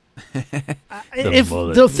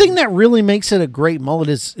 The thing that really makes it a great mullet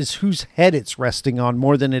is whose head it's resting on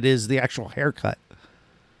more than it is the actual haircut.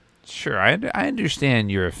 Sure, I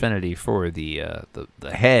understand your affinity for the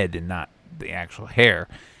head and not the actual hair,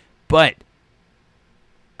 but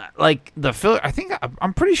like the film,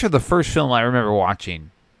 I'm pretty sure the first film I remember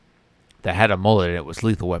watching that had a mullet in it was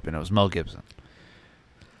Lethal Weapon. It was Mel Gibson,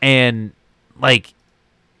 and like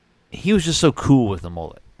he was just so cool with the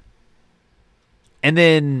mullet. And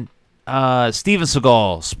then Steven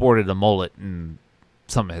Seagal sported a mullet in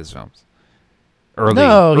some of his films. He early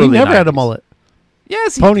never had a 90s. mullet.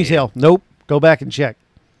 Yes, he Ponytail. Nope. Go back and check.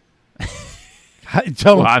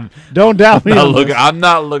 Don't Well, don't doubt me. on this. I'm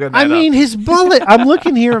not looking. I That mean, up. his mullet. I'm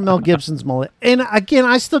looking here at Mel Gibson's mullet, and again,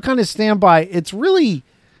 I still kind of stand by. It's really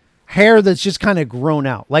hair that's just kind of grown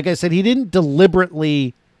out. Like I said, he didn't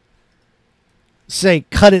deliberately say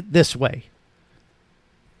cut it this way.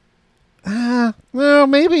 Well,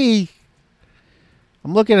 maybe.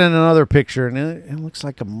 I'm looking at another picture, and it looks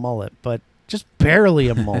like a mullet, but just barely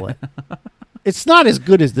a mullet. It's not as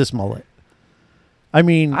good as this mullet. I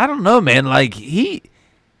mean, I don't know, man. Like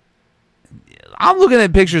I'm looking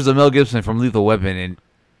at pictures of Mel Gibson from Lethal Weapon, and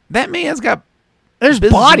that man's got there's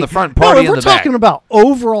business in body. the front, No, party if in we're the back. talking about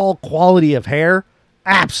overall quality of hair,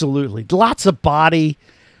 absolutely. Lots of body.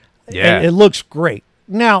 Yeah. And it looks great.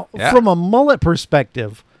 Now, Yeah. from a mullet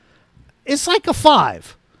perspective, it's like a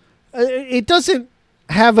 5. It doesn't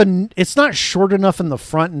have it's not short enough in the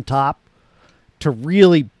front and top to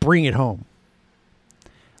really bring it home.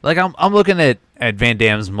 Like I'm looking at Van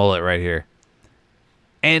Damme's mullet right here,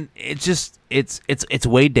 and it's just it's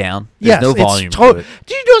weighed down. There's no volume to it.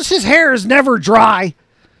 Do you notice his hair is never dry?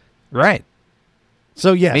 Right.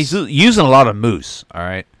 So yes, He's using a lot of mousse. All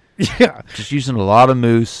right. yeah. Just using a lot of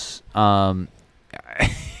mousse.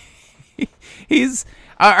 He's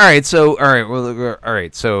all right. So all right. Well, all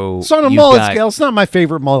right. So So on a you've mullet got scale, it's not my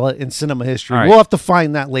favorite mullet in cinema history. All right. We'll have to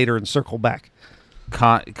find that later and circle back.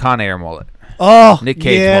 Con Air mullet. Oh, Nick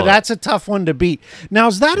Cage yeah, mullet. that's a tough one to beat. Now,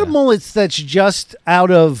 is that a mullet that's just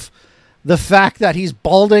out of the fact that he's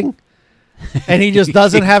balding and he just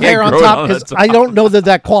doesn't have Yeah, hair on growing top? on the Because top. I don't know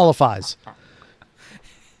that qualifies.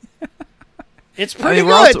 It's I pretty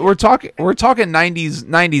mean, good. we're talking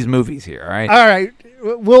 90s movies here. All right. All right,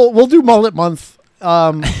 we'll do mullet month,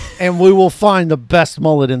 and we will find the best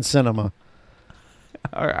mullet in cinema.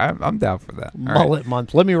 All right. I'm down for that. All right. Mullet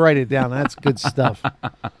month. Let me write it down. That's good stuff.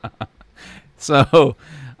 So,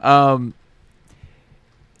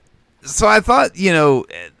 so I thought,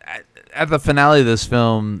 at the finale of this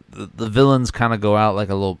film, the villains kind of go out like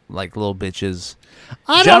little bitches.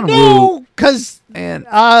 I John don't know because And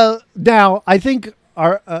now I think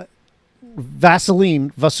our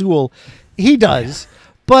Vasul, he does,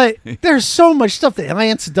 but there's so much stuff that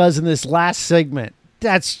Lance does in this last segment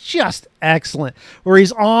that's just excellent. Where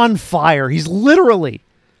he's on fire, he's literally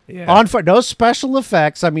on fire. No special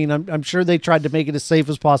effects. I mean, I'm sure they tried to make it as safe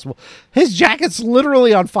as possible. His jacket's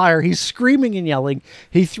literally on fire. He's screaming and yelling.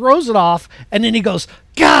 He throws it off, and then he goes,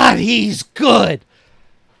 "God, he's good."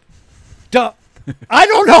 Duh. I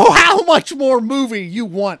don't know how much more movie you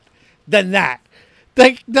want than that.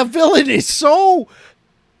 The villain is so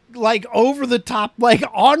like over the top, like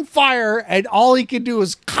on fire, and all he can do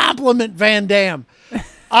is compliment Van Damme.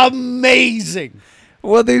 Amazing.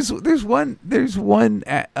 well, there's one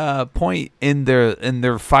point in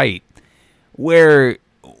their fight where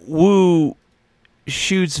Wu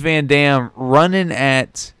shoots Van Damme running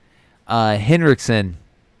at Henriksen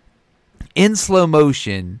in slow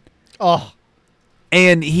motion. Oh,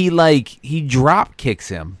 And he drop kicks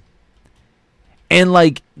him. And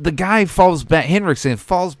the guy falls back, Henriksen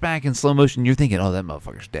falls back in slow motion. You're thinking, oh, that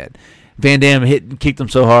motherfucker's dead. Van Damme kicked him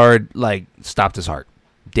so hard, stopped his heart.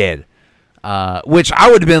 Dead. Which I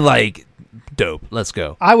would have been like, dope, let's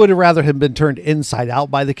go. I would have rather him been turned inside out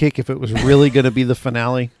by the kick if it was really going to be the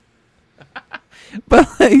finale. But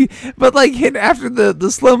after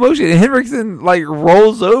the slow motion, Henriksen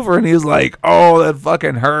rolls over and he's like, oh, that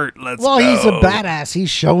fucking hurt. Let's go. Well, he's a badass. He's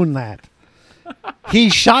shown that. He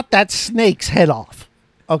shot that snake's head off.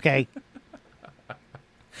 Okay.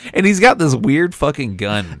 And he's got this weird fucking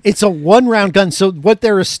gun. It's a 1-round gun. So what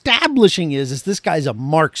they're establishing is this guy's a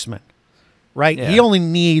marksman, right? Yeah. He only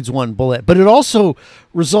needs one bullet. But it also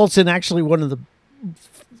results in actually one of the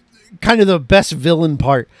kind of the best villain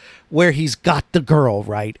part where he's got the girl,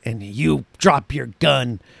 right? And you drop your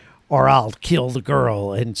gun or I'll kill the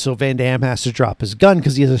girl. And so Van Damme has to drop his gun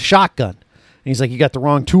because he has a shotgun. And he's like, you got the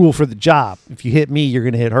wrong tool for the job. If you hit me, you're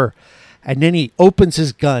going to hit her. And then he opens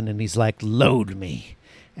his gun and he's like, "Load me."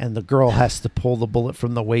 And the girl has to pull the bullet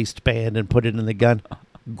from the waistband and put it in the gun.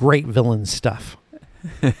 Great villain stuff.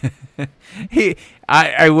 He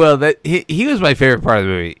was my favorite part of the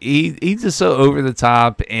movie. He's just so over the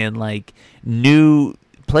top and like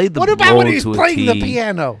played the What about role when he's to a playing the T.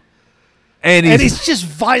 piano? And And he's just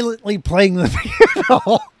violently playing the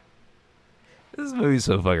piano. this movie's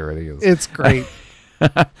so fucking ridiculous. It's great. All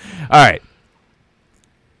right.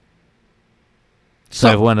 So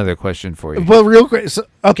I have So- one other question for you. Well, real quick.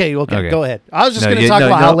 Okay, Okay. go ahead. I was just No, going to talk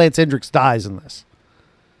about no. how Lance Hendricks dies in this.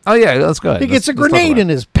 Oh yeah, let's go ahead. He gets a Let's talk grenade about in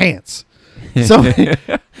his pants. So it.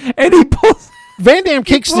 And he pulls. Van Damme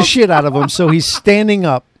kicks the shit out of him, so he's standing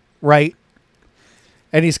up, right?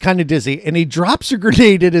 And he's kind of dizzy, and he drops a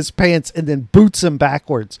grenade in his pants and then boots him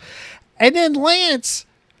backwards. And then Lance,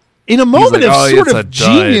 in a moment like, of "Oh, sort it's a of dud."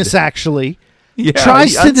 genius, actually, Yeah,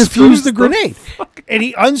 tries he to defuse unscrews the grenade. And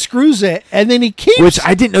he unscrews it, and then he keeps... Which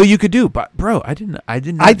I didn't know you could do, but bro, I didn't. I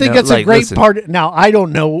think that's a great part. Now, I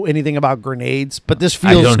don't know anything about grenades, but this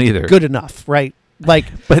feels don't either. good enough, right? Like,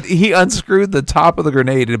 But he unscrewed the top of the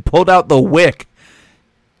grenade and pulled out the wick,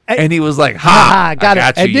 and he was like, "Ha! ah, got it.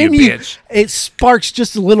 I got you, And then you bitch!" it sparks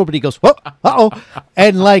just a little bit. He goes, "Whoa, uh-oh."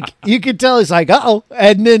 And like, you can tell he's like, "Uh-oh."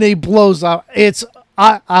 And then he blows up.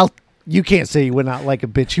 You can't say he went out like a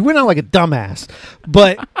bitch. He went out like a dumbass.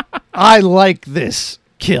 But I like this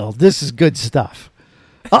kill. This is good stuff.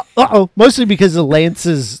 Uh-oh. Mostly because of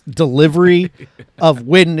Lance's delivery of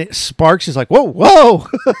when it sparks. He's like, whoa,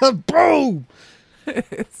 boom.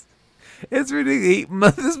 It's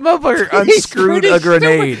ridiculous. This motherfucker He's unscrewed pretty a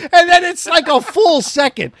grenade. stupid. And then it's like a full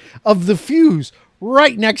second of the fuse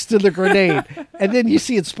right next to the grenade. And then you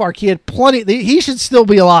see it spark. He had plenty. He should still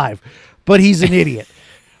be alive, but he's an idiot.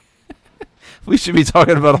 We should be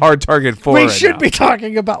talking about Hard Target 4 We right should now. be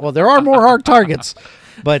talking about, well, there are more hard targets,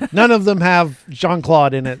 but none of them have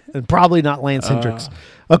Jean-Claude in it, and probably not Lance Hendricks.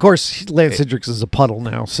 Of course, Lance Hendricks is a puddle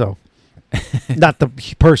now, so not the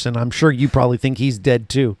person. I'm sure you probably think he's dead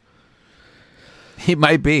too. He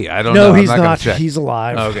might be. I don't know. No, he's I'm not. not. Gonna check. He's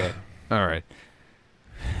alive. Okay. All right.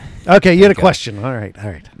 Okay, you had a question. All right.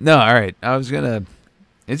 No, all right. I was gonna.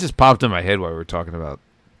 It just popped in my head while we were talking about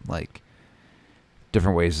like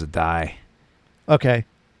different ways to die. Okay.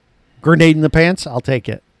 Grenade in the pants? I'll take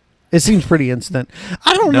it. It seems pretty instant.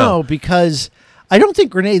 I don't No. know, because I don't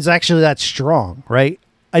think grenade's actually that strong, right?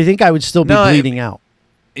 I think I would still be No, bleeding out.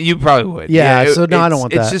 You probably would. Yeah, so no, I it's- don't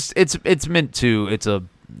want it's that. Just it's meant to. It's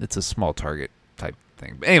a small target type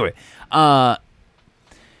thing. But anyway,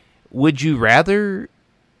 would you rather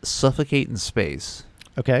suffocate in space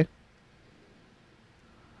Okay.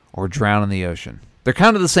 or drown in the ocean? They're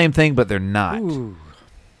kind of the same thing, but they're not. Ooh.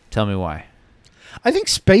 Tell me why. I think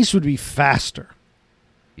space would be faster.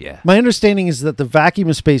 Yeah. My understanding is that the vacuum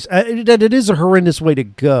of space, that it is a horrendous way to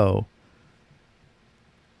go.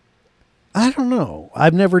 I don't know.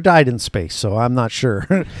 I've never died in space, so I'm not sure.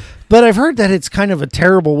 But I've heard that it's kind of a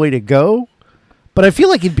terrible way to go. But I feel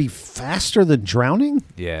like it'd be faster than drowning.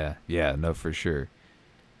 Yeah. No, for sure.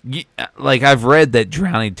 Like I've read that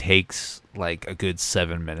drowning takes like a good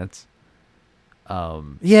 7 minutes.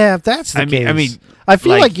 Yeah, if that's the I mean- case. I mean, I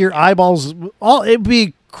feel like- like your eyeballs, it'd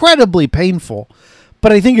be incredibly painful,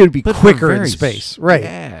 but I think it would be But for quicker in very space. Right.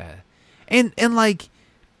 Yeah. And like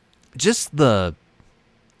just the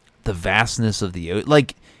vastness of the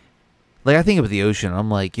like I think about the ocean. I'm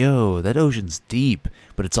like, yo, that ocean's deep,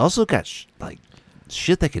 but it's also got like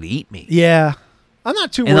shit that could eat me. Yeah. I'm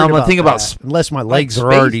not too And worried I'm about thinking about that, unless my legs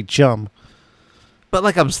are space. already chum. But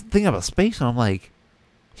like I'm thinking about space, and I'm like,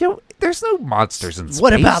 yo, there's no monsters in space.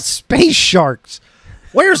 What about space sharks?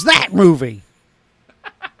 Where's that movie?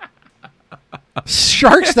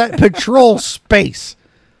 Sharks that patrol space.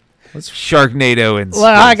 Sharknado in space?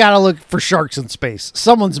 Well, I gotta look for sharks in space.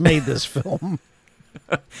 Someone's made this film.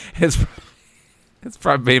 It's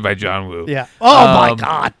probably made by John Woo. Yeah. Oh my Um,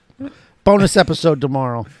 god. Bonus episode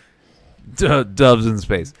tomorrow. Dubs in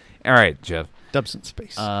space. All right, Jeff. Dubs in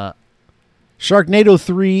space. Uh, Sharknado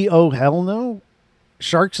 3. Oh hell no.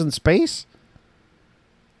 Sharks in space?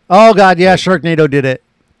 Oh god, yeah, Sharknado did it.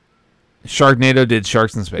 Sharknado did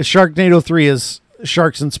Sharks in Space. Sharknado 3 is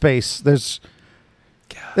sharks in space. This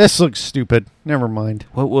looks stupid. Never mind.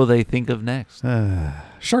 What will they think of next?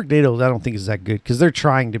 Sharknado, I don't think is that good because they're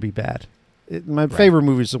trying to be bad. My favorite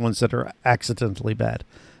movies are the ones that are accidentally bad.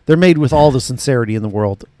 They're made with all the sincerity in the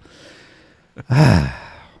world. All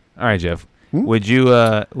right, Jeff. Hmm? Would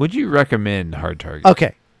you recommend Hard Target?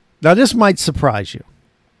 Okay. Now, this might surprise you.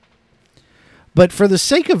 But for the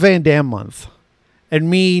sake of Van Damme month and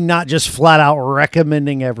me not just flat out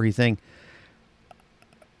recommending everything,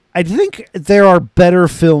 I think there are better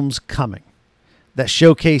films coming that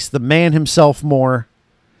showcase the man himself more.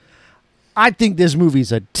 I think this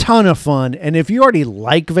movie's a ton of fun, and if you already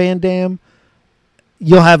like Van Damme,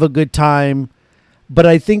 you'll have a good time. But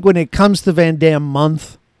I think when it comes to Van Damme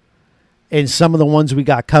month and some of the ones we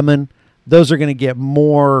got coming, those are going to get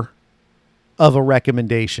more of a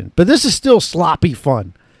recommendation. But this is still sloppy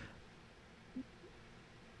fun.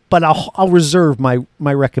 But I'll reserve my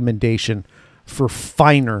recommendation for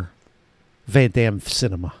finer Van Damme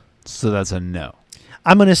cinema. So that's a no.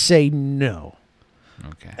 I'm going to say no.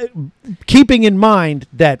 Okay. Keeping in mind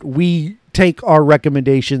that we take our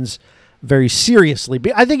recommendations very seriously.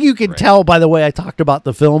 I think you can tell by the way I talked about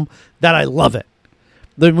the film that I love it.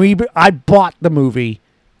 I bought the movie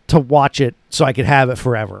to watch it so I could have it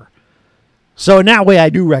forever. So in that way, I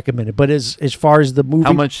do recommend it. But as far as the movie,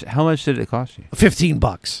 How much did it cost you?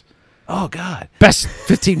 $15. Oh God, Best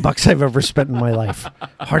 $15 I've ever spent in my life.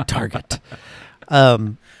 Hard target.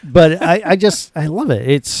 But I love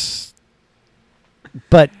it.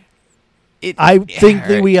 I think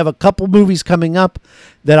that we have a couple movies coming up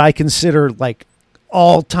that I consider like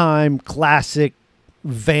all-time classic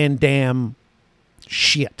Van Damme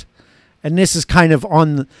shit. And this is kind of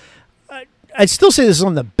on I'd still say this is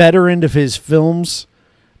on the better end of his films,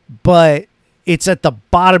 but it's at the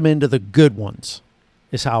bottom end of the good ones,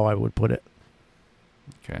 is how I would put it.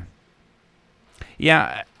 Okay.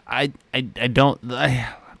 Yeah, I don't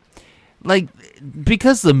like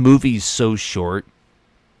because the movie's so short.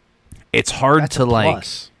 It's hard That's to a like.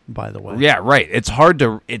 plus, by the way. Yeah, right. It's hard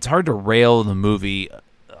to rail the movie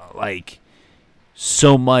like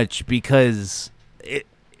so much because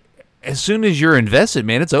as soon as you're invested,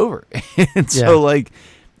 man, it's over. And so like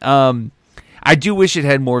I do wish it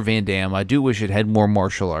had more Van Damme. I do wish it had more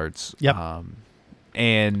martial arts. Yep.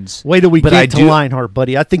 And wait till we get to Lionheart,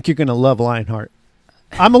 buddy. I think you're going to love Lionheart.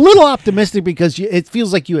 I'm a little optimistic because it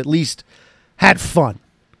feels like you at least had fun.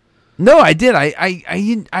 No, I did. I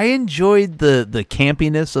enjoyed the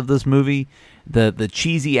campiness of this movie, the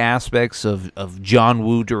cheesy aspects of John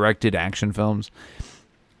Woo directed action films,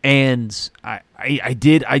 and I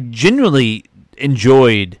genuinely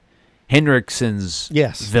enjoyed Henriksen's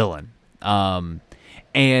villain,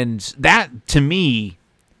 and that to me,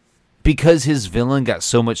 because his villain got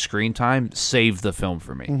so much screen time, saved the film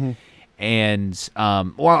for me. Mm-hmm. And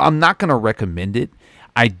while I'm not going to recommend it,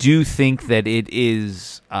 I do think that it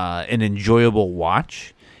is an enjoyable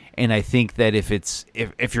watch, and I think that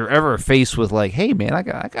if you're ever faced with like, hey man, I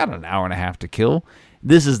got an hour and a half to kill,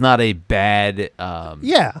 this is not a bad It's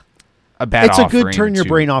a good turn your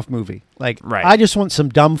brain off movie. Like, right. I just want some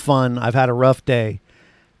dumb fun. I've had a rough day.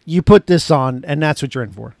 You put this on, and that's what you're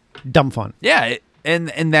in for. Dumb fun. Yeah, and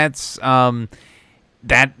that's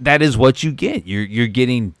that is what you get. You're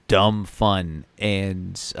getting dumb fun,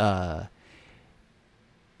 and I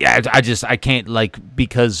can't like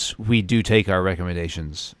because we do take our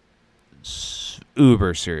recommendations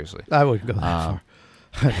uber seriously. I wouldn't go that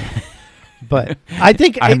far. But I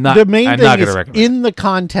think the main thing is in the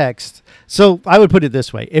context. So I would put it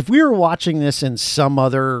this way. If we were watching this in some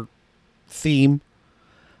other theme,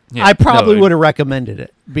 I probably would have recommended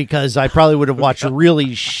it because I probably would have watched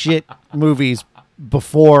really shit movies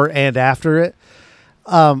before and after it.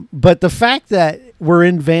 But the fact that we're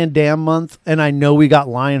in Van Damme month and I know we got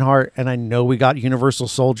Lionheart and I know we got Universal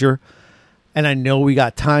Soldier and I know we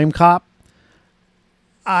got Time Cop,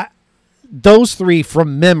 those three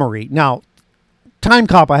from memory. Now, Time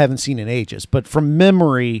Cop I haven't seen in ages, but from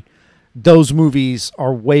memory, those movies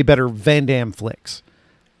are way better Van Damme flicks.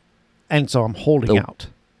 And so I'm holding out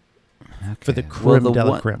for the creme de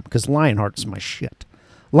la creme because Lionheart's my shit.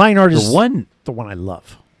 Lionheart is the one I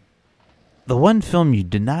love. The one film you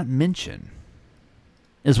did not mention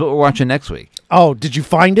is what we're watching next week. Oh, did you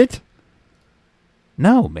find it?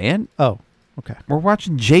 No, man. Oh, okay. We're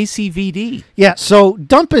watching JCVD. Yeah, so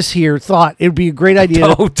Dumpus here thought it would be a great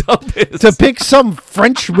idea Dumpus. to pick some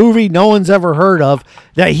French movie no one's ever heard of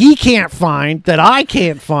that he can't find, that I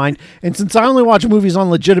can't find. And since I only watch movies on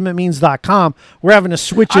legitimatemeans.com, we're having to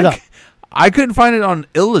switch it up. I couldn't find it on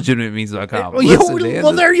illegitimatemeans.com.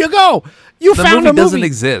 Well, there you go. You found a movie. Doesn't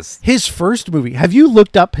exist. His first movie. Have you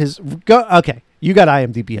looked up his... Okay, you got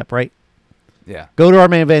IMDb up, right? Yeah. Go to our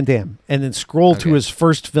man Van Damme and then scroll to his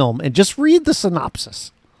first film and just read the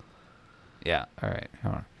synopsis. Yeah. All right.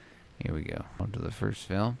 Hold on. Here we go. On to the first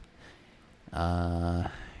film.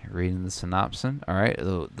 Reading the synopsis. All right.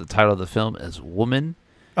 The title of the film is Woman.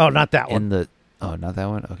 Oh, not that one. Not that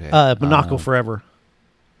one? Okay. Monaco Forever.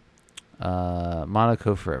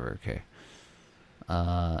 Monaco Forever. Okay.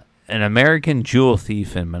 An American jewel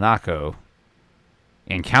thief in Monaco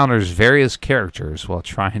encounters various characters while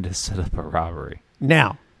trying to set up a robbery.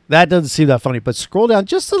 Now, that doesn't seem that funny, but scroll down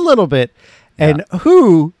just a little bit, and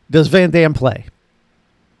who does Van Damme play?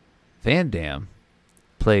 Van Damme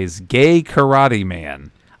plays Gay Karate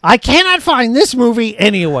Man. I cannot find this movie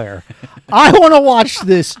anywhere. I want to watch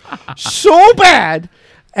this so bad,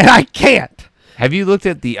 and I can't. Have you looked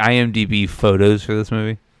at the IMDb photos for this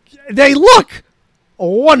movie? They look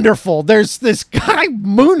wonderful. There's this guy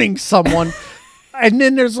mooning someone, and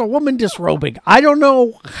then there's a woman disrobing. I don't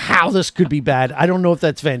know how this could be bad. I don't know if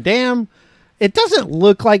that's Van Damme. It doesn't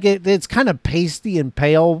look like it. It's kind of pasty and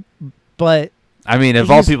pale, but... I mean, of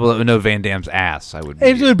all people that would know Van Damme's ass, I would.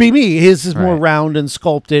 It would be me. His is more Right. round and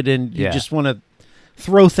sculpted, and you just want to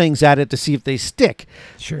throw things at it to see if they stick.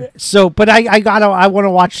 Sure. So, but I want to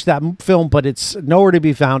watch that film, but it's nowhere to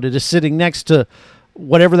be found. It is sitting next to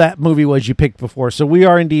whatever that movie was you picked before. So we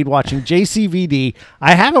are indeed watching JCVD.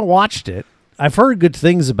 I haven't watched it. I've heard good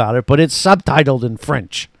things about it, but it's subtitled in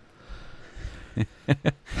French.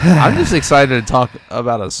 I'm just excited to talk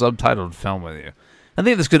about a subtitled film with you. I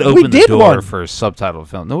think this could open the did door one. for a subtitled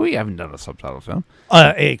film. No, we haven't done a subtitled film.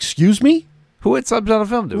 Excuse me? Who had subtitled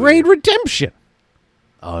film? Did we Raid do? Redemption.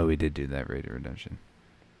 Oh, we did do that, Raid Redemption.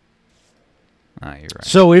 Ah, you're right.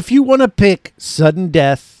 So if you want to pick sudden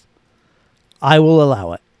death, I will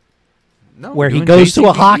allow it. No, Where he doing goes to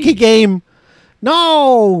a JCVD. hockey game.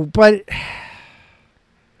 No, but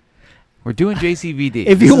We're doing JCVD.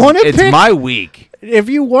 If you wanna it's pick- my week. if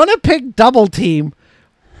you want to pick Double Team,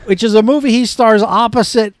 which is a movie he stars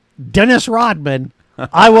opposite Dennis Rodman,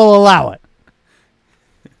 I will allow it.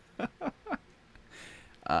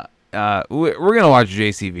 We're gonna watch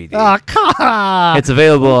JCVD. Oh, come on. It's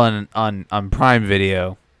available on Prime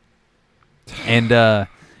Video, and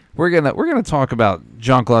we're gonna talk about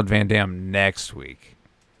Jean-Claude Van Damme next week.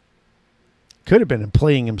 Could have been a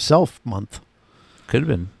playing himself month. Could have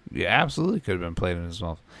been, yeah, absolutely could have been played in his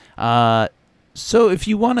mouth. So if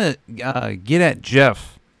you want to get at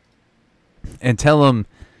Jeff and tell him,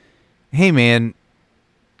 hey man,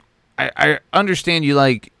 I understand you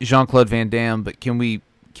like Jean-Claude Van Damme, but can we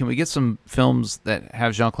get some films that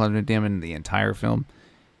have Jean-Claude Van Damme in the entire film?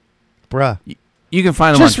 Bruh. You can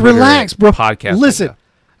find them Just on Twitter relax, at bro. Podcast Listen, Like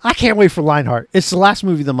I can't wait for Lionheart. It's the last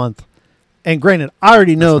movie of the month. And granted, I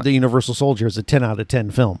already know The Universal Soldier is a 10 out of 10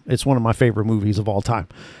 film. It's one of my favorite movies of all time.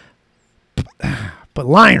 But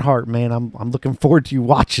Lionheart, man, I'm looking forward to you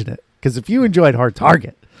watching it. Because if you enjoyed Hard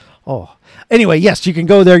Target, oh. Anyway, yes, you can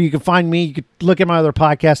go there. You can find me. You can look at my other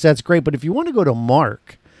podcasts. That's great. But if you want to go to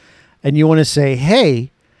Mark and you want to say, hey,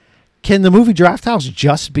 can the Movie Draft House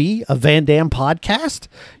just be a Van Damme podcast?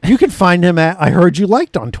 You can find him at I Heard You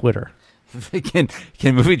Liked on Twitter. Can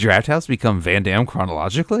Movie Draft House become Van Damme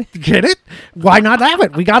chronologically? Get it? Why not have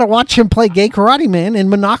it? We got to watch him play Gay Karate Man in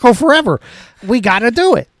Monaco forever. We got to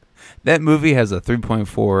do it. That movie has a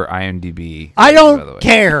 3.4 IMDb. I by the don't way.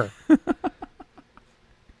 care.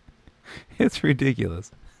 It's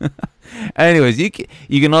ridiculous. Anyways, you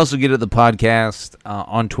can also get at the podcast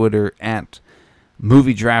on Twitter at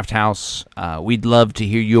Movie Draft House. We'd love to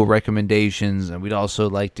hear your recommendations, and we'd also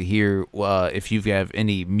like to hear if you have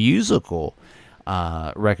any musical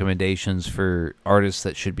recommendations for artists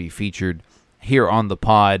that should be featured here on the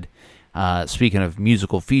pod. Speaking of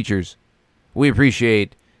musical features, we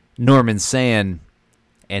appreciate Norman Sand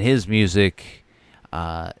and his music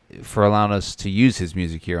for allowing us to use his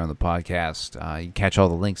music here on the podcast. You can catch all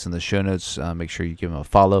the links in the show notes. Make sure you give him a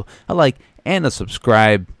follow, a like, and a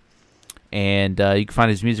subscribe. And you can find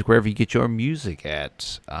his music wherever you get your music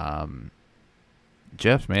at.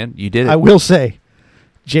 Jeff, man, you did it. I will say,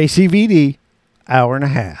 JCVD, hour and a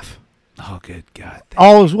half. Oh, good God.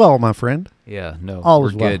 All is well, my friend. Yeah, no, All we're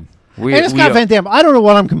is well. good. And it's got Van Damme. I don't know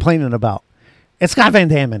what I'm complaining about. It's got Van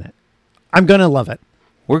Damme in it. I'm going to love it.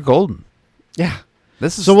 We're golden. Yeah.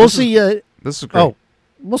 This is So we'll this see is- you. This is great. Oh,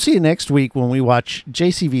 we'll see you next week when we watch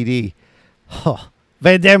JCVD. Oh,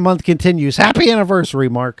 Van Damme month continues. Happy anniversary,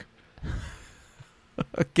 Mark.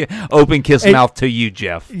 Okay. Open kiss Hey- mouth to you,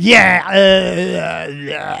 Jeff.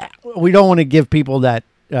 Yeah. We don't want to give people that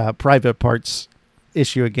private parts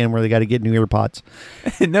issue again where they got to get new earpods.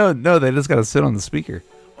 no, they just got to sit on the speaker.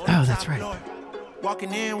 Oh, that's right.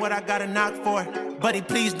 Walking in, what I gotta knock for. Buddy,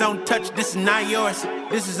 please don't touch, this is not yours.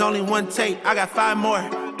 This is only one tape, I got 5 more.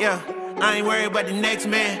 Yeah, I ain't worried about the next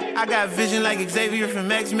man. I got vision like Xavier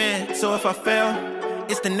from X-Men. So if I fail,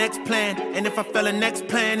 it's the next plan. And if I fail the next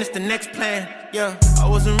plan, it's the next plan. Yeah, I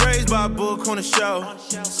wasn't raised by a book on a show.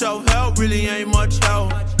 Self-help really ain't much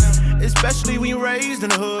help. Especially when you're raised in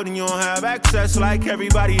the hood and you don't have access like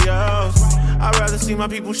everybody else. I'd rather see my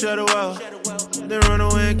people share the wealth than run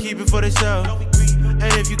away and keep it for themselves. And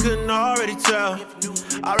if you couldn't already tell,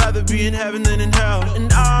 I'd rather be in heaven than in hell.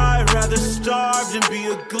 And I'd rather starve than be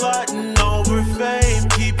a glutton over fame.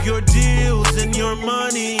 Keep your deals and your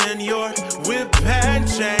money and your whip and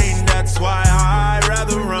chain. That's why I'd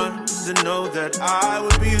rather run than know that I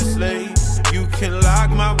would be a slave. You can lock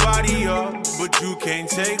my body up, but you can't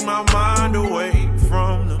take my mind away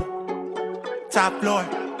from them. Top floor,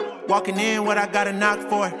 walking in what I gotta knock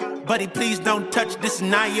for. Buddy, please don't touch, this is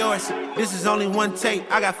not yours. This is only one tape,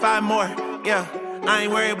 I got 5 more. Yeah, I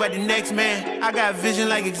ain't worried about the next man. I got vision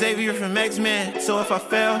like Xavier from X-Men. So if I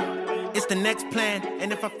fail, it's the next plan.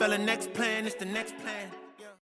 And if I fail the next plan, it's the next plan.